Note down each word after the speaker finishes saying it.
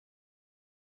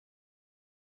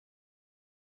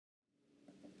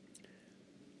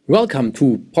Welcome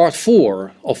to part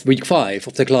 4 of week 5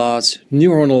 of the class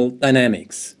Neuronal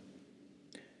Dynamics.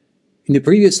 In the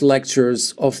previous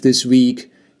lectures of this week,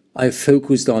 I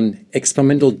focused on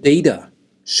experimental data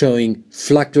showing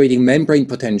fluctuating membrane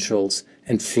potentials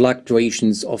and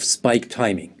fluctuations of spike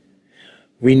timing.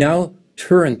 We now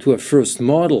turn to a first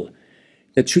model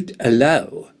that should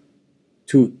allow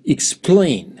to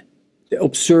explain the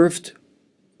observed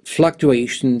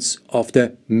fluctuations of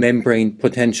the membrane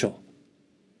potential.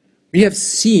 We have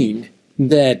seen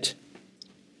that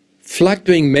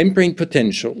fluctuating membrane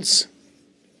potentials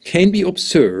can be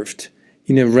observed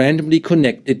in a randomly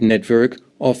connected network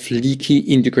of leaky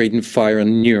integrating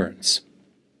firing neurons.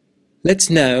 Let's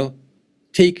now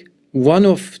take one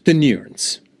of the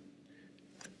neurons.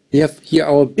 We have here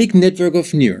our big network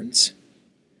of neurons.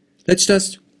 Let's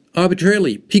just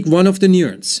arbitrarily pick one of the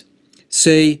neurons,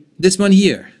 say this one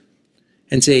here,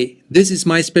 and say this is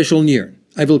my special neuron.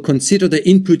 I will consider the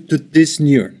input to this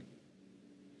neuron.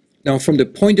 Now, from the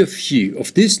point of view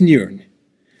of this neuron,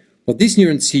 what this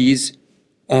neuron sees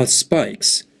are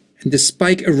spikes, and the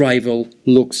spike arrival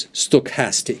looks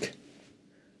stochastic.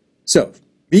 So,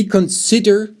 we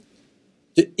consider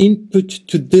the input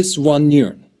to this one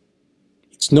neuron.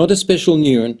 It's not a special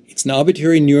neuron, it's an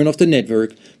arbitrary neuron of the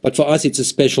network, but for us it's a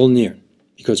special neuron,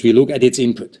 because we look at its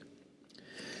input.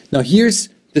 Now, here's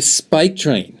the spike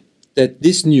train that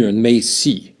this neuron may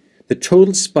see, the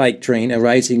total spike train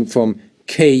arising from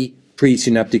K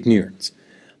presynaptic neurons.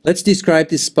 Let's describe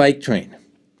this spike train.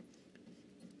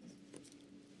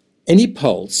 Any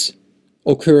pulse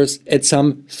occurs at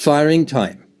some firing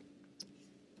time,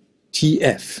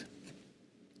 TF.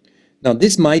 Now,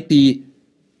 this might be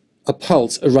a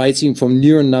pulse arising from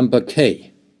neuron number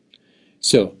K.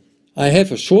 So, I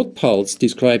have a short pulse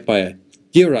described by a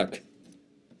Dirac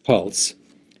pulse,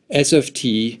 S of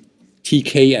t,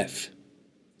 TKF.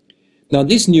 Now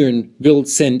this neuron will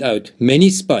send out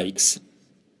many spikes.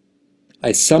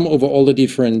 I sum over all the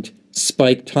different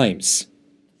spike times.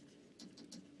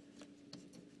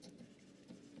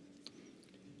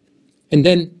 And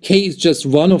then K is just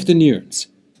one of the neurons.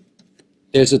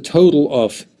 There's a total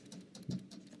of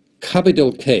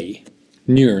capital K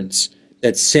neurons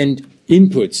that send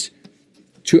inputs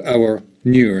to our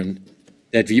neuron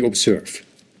that we observe.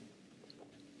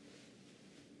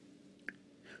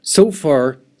 So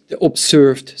far, the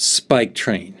observed spike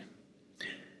train.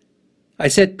 I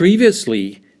said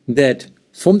previously that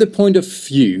from the point of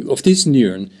view of this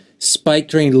neuron, spike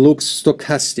train looks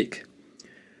stochastic.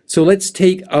 So let's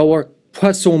take our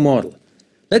Poisson model.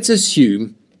 Let's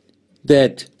assume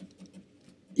that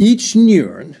each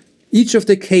neuron, each of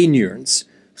the K neurons,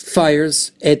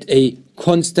 fires at a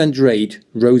constant rate,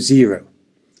 rho 0.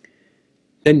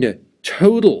 Then the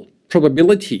total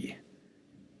probability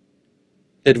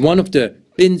that one of the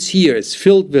bins here is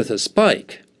filled with a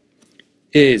spike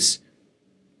is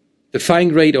the firing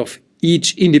rate of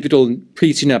each individual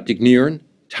presynaptic neuron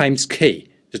times K,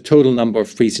 the total number of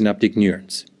presynaptic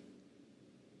neurons.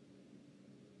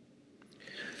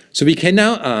 So we can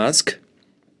now ask,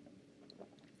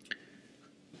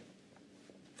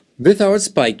 with our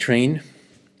spike train,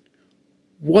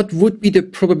 what would be the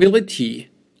probability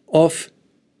of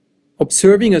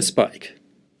observing a spike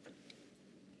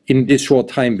in this short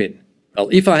time bin? Well,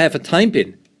 if I have a time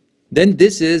bin, then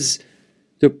this is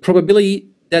the probability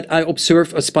that I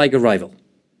observe a spike arrival,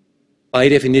 by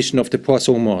definition of the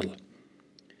Poisson model.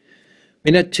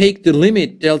 When I take the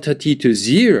limit delta t to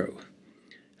 0,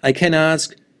 I can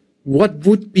ask, what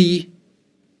would be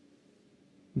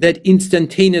that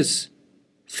instantaneous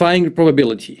firing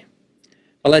probability?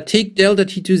 Well, I take delta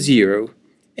t to 0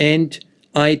 and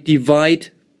I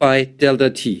divide by delta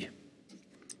t.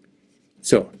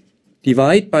 So,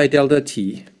 divide by delta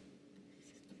t,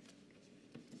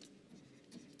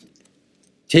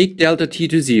 take delta t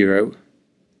to 0,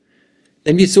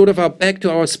 then we sort of are back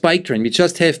to our spike train. We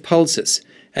just have pulses,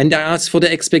 and I ask for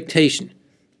the expectation.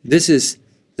 This is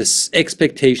the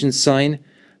expectation sign.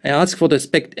 I ask for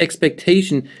the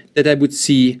expectation that I would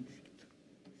see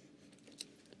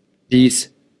these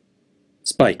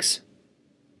spikes.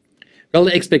 Well,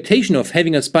 the expectation of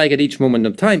having a spike at each moment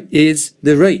of time is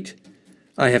the rate.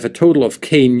 I have a total of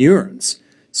K neurons,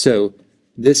 so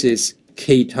this is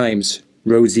K times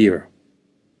rho 0.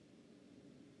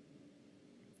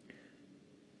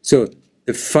 So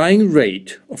the firing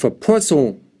rate of a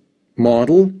Poisson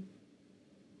model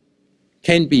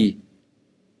can be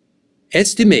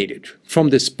estimated from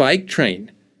the spike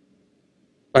train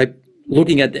by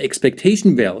looking at the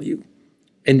expectation value,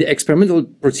 and the experimental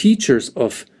procedures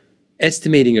of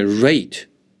estimating a rate,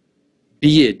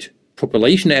 be it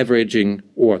population averaging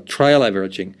or trial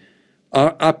averaging,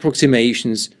 are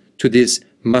approximations to this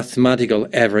mathematical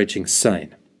averaging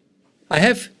sign. I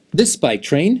have this spike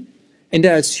train, and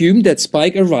I assume that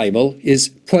spike arrival is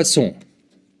Poisson.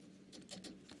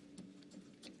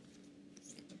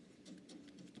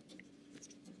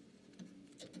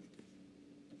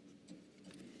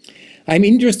 I'm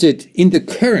interested in the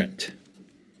current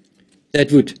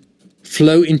that would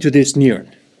flow into this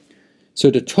neuron.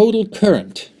 So the total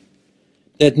current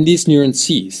that this neuron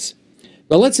sees.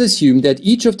 Well, let's assume that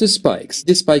each of the spikes,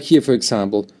 this spike here for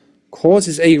example,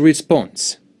 causes a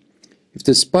response. If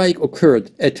the spike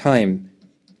occurred at time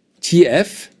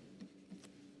TF,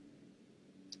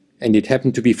 and it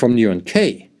happened to be from neuron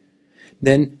K,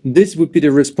 then this would be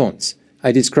the response.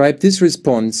 I describe this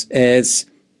response as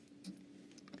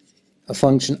a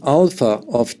function alpha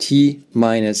of t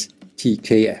minus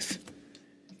TKF.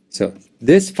 So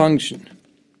this function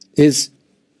is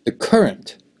the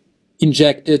current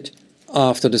injected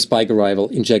after the spike arrival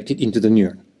injected into the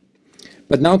neuron.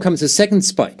 But now comes a second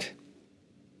spike.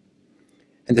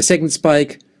 And the second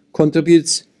spike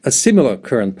contributes a similar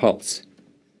current pulse.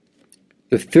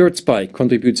 The third spike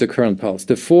contributes a current pulse.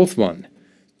 The fourth one,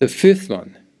 the fifth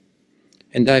one.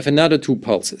 And I have another two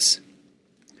pulses.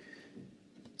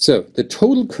 So the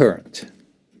total current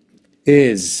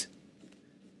is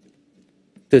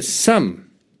the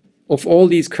sum of all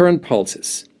these current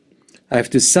pulses. I have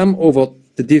to sum over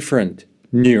the different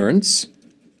neurons.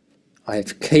 I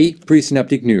have K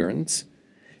presynaptic neurons.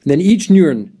 And then each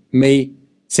neuron may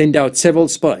send out several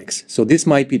spikes. So this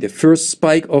might be the first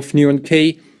spike of neuron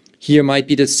K. Here might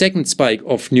be the second spike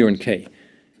of neuron K.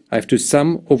 I have to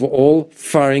sum over all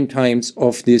firing times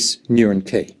of this neuron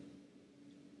K.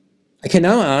 I can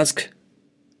now ask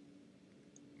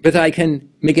whether I can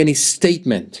make any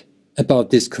statement about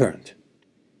this current.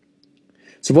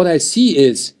 So what I see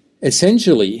is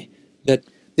essentially that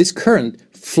this current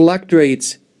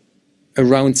fluctuates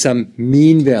around some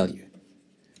mean value.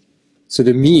 So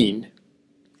the mean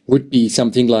would be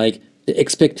something like the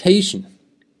expectation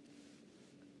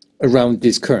around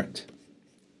this current.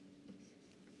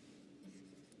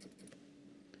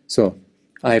 So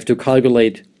I have to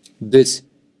calculate this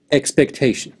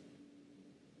expectation.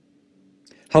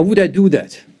 How would I do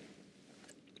that?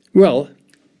 Well,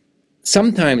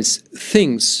 sometimes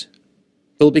things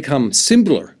will become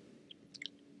simpler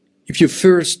if you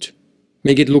first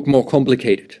make it look more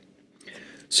complicated.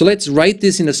 So let's write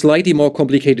this in a slightly more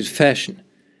complicated fashion.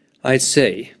 I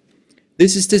say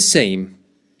this is the same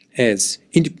as,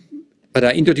 but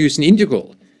I introduce an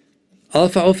integral,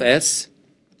 alpha of s,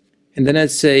 and then I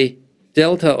say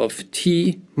delta of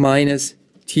t minus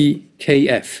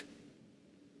TKF.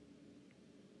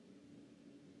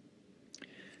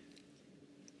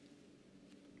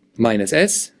 Minus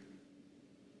s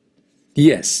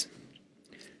ds.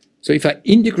 So if I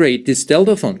integrate this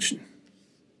delta function,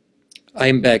 I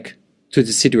am back to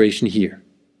the situation here.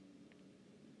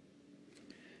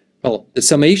 Well, the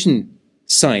summation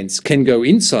signs can go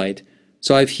inside,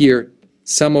 so I have here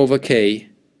sum over k,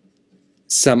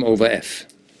 sum over f.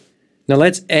 Now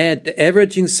let's add the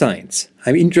averaging signs.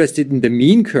 I'm interested in the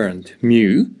mean current,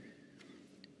 mu.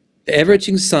 The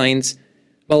averaging signs,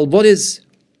 well, what is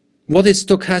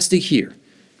stochastic here?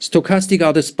 Stochastic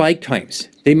are the spike times.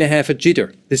 They may have a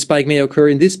jitter. The spike may occur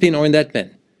in this pin or in that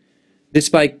pin. This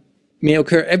spike may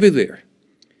occur everywhere.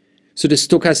 So the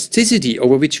stochasticity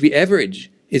over which we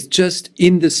average is just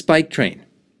in the spike train.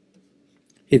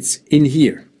 It's in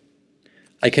here.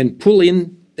 I can pull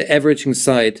in the averaging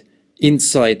side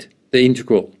inside the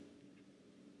integral.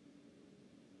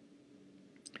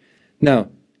 Now,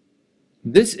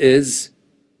 this is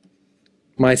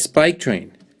my spike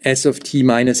train, S of t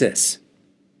minus s.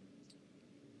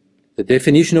 The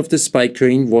definition of the spike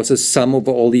train was a sum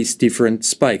over all these different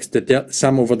spikes, the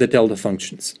sum over the delta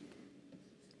functions.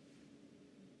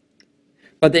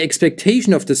 But the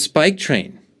expectation of the spike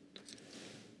train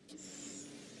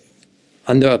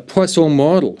under a Poisson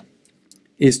model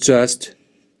is just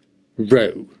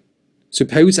rho.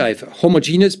 Suppose I have a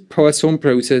homogeneous Poisson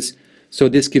process, so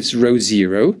this gives rho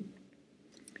 0,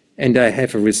 and I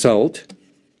have a result,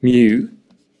 mu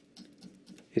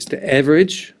is the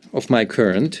average of my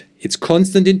current. It's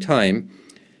constant in time,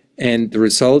 and the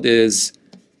result is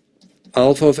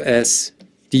alpha of s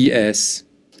ds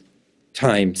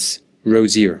times rho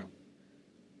 0.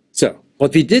 So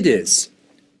what we did is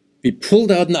we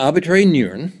pulled out an arbitrary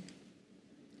neuron.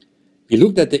 We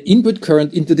looked at the input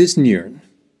current into this neuron.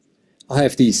 I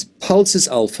have these pulses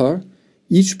alpha.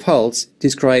 Each pulse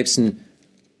describes an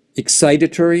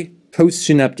excitatory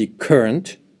postsynaptic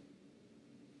current.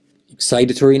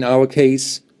 Excitatory in our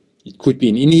case. It could be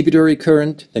an inhibitory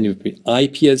current, then it would be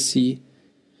IPSC.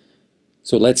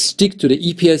 So let's stick to the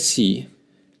EPSC.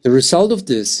 The result of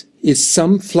this is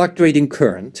some fluctuating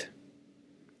current,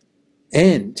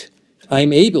 and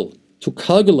I'm able to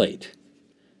calculate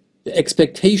the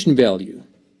expectation value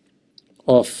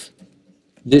of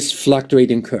this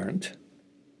fluctuating current.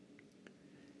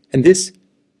 And this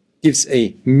gives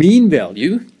a mean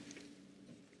value,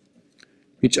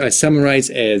 which I summarize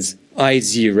as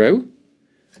I0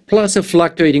 plus a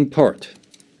fluctuating part.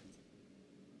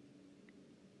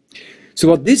 So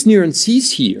what this neuron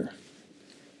sees here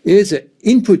is an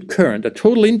input current, a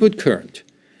total input current,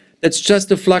 that's just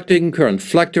a fluctuating current,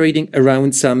 fluctuating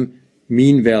around some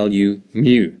mean value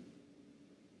mu.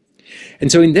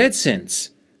 And so in that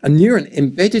sense, a neuron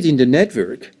embedded in the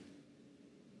network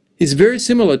is very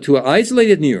similar to an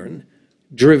isolated neuron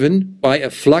driven by a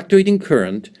fluctuating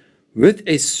current with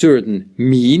a certain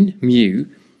mean mu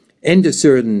and a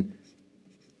certain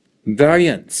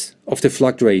variance of the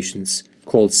fluctuations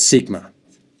called sigma.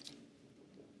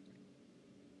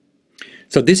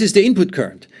 So this is the input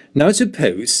current. Now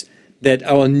suppose that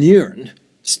our neuron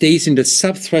stays in the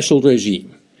subthreshold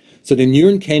regime. So the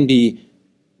neuron can be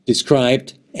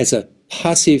described as a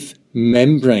passive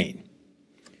membrane.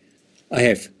 I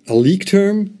have a leak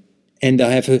term and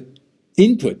I have an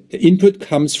input. The input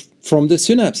comes from the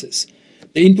synapses.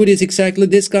 The input is exactly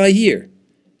this guy here,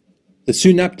 the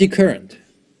synaptic current,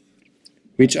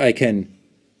 which I can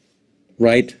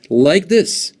write like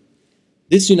this.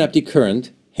 This synaptic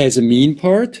current has a mean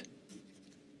part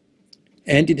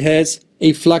and it has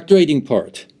a fluctuating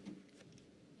part.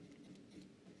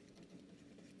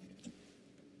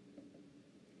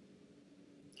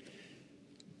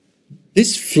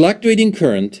 This fluctuating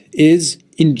current is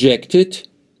injected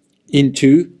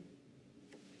into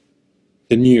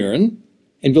the neuron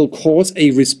and will cause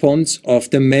a response of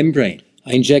the membrane.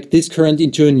 I inject this current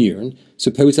into a neuron.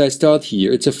 Suppose I start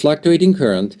here. It's a fluctuating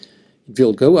current. It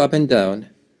will go up and down.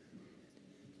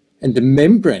 And the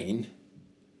membrane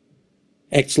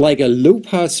acts like a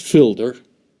low-pass filter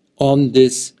on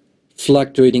this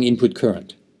fluctuating input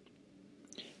current.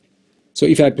 So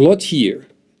if I plot here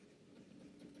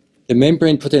the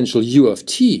membrane potential U of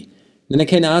t, then I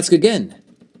can ask again,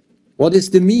 what is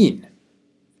the mean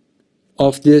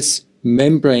of this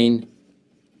membrane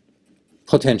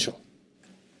potential?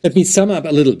 Let me sum up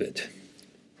a little bit.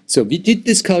 So we did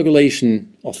this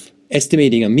calculation of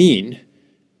estimating a mean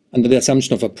under the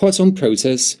assumption of a Poisson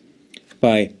process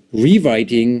by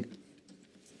rewriting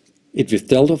it with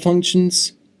delta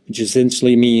functions, which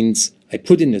essentially means I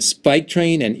put in a spike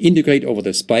train and integrate over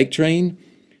the spike train.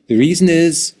 The reason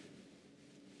is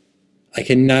I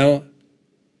can now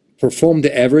perform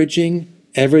the averaging.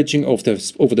 Averaging over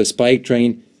the spike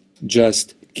train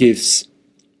just gives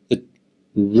the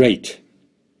rate.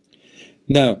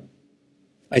 Now,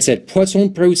 I said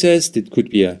Poisson process. That could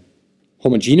be a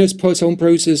homogeneous Poisson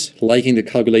process, like in the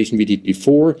calculation we did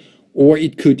before, or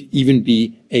it could even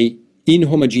be a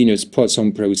inhomogeneous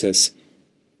Poisson process.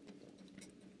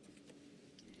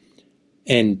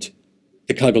 And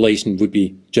the calculation would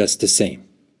be just the same.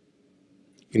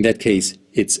 In that case,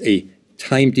 it's a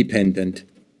time-dependent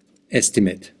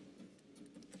estimate.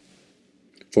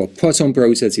 For a Poisson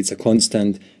process, it's a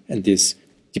constant, and this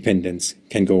dependence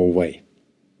can go away.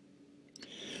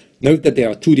 Note that there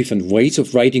are two different ways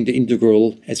of writing the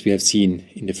integral, as we have seen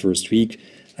in the first week.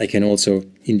 I can also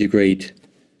integrate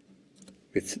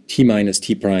with t minus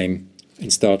t prime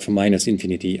and start from minus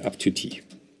infinity up to t.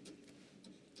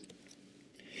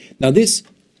 Now this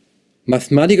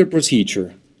mathematical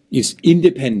procedure is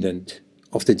independent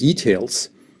of the details.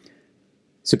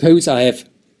 Suppose I have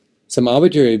some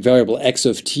arbitrary variable x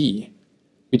of t,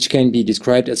 which can be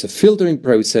described as a filtering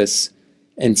process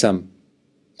and some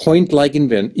point-like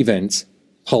events,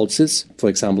 pulses, for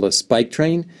example a spike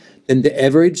train, then the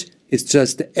average is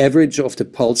just the average of the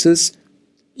pulses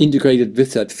integrated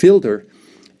with that filter,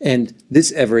 and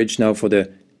this average now for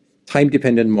the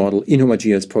time-dependent model,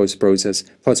 inhomogeneous Poisson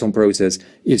process,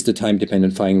 is the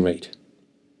time-dependent firing rate.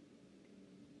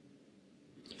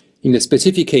 In the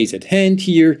specific case at hand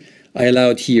here, I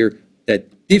allowed here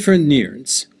that different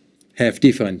neurons have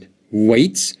different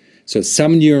weights. So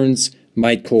some neurons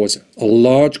might cause a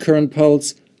large current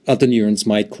pulse, other neurons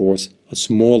might cause a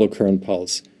smaller current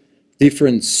pulse.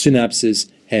 Different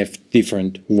synapses have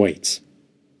different weights.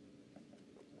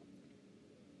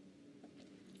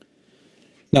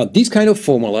 Now, this kind of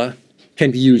formula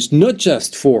can be used not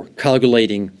just for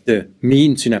calculating the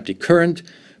mean synaptic current,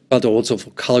 but also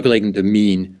for calculating the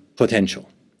mean potential.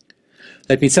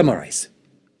 Let me summarize.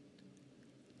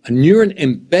 A neuron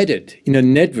embedded in a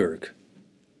network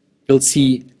will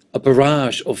see a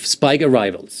barrage of spike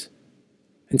arrivals.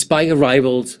 And spike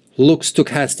arrivals look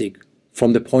stochastic,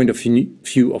 from the point of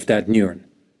view of that neuron.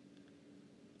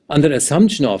 Under the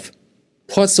assumption of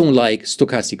Poisson-like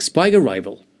stochastic spike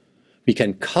arrival, we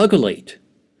can calculate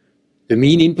the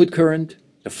mean input current,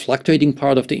 the fluctuating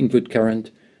part of the input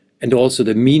current, and also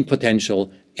the mean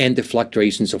potential and the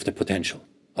fluctuations of the potential.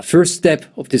 A first step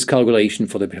of this calculation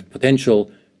for the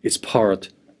potential is part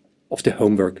of the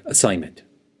homework assignment.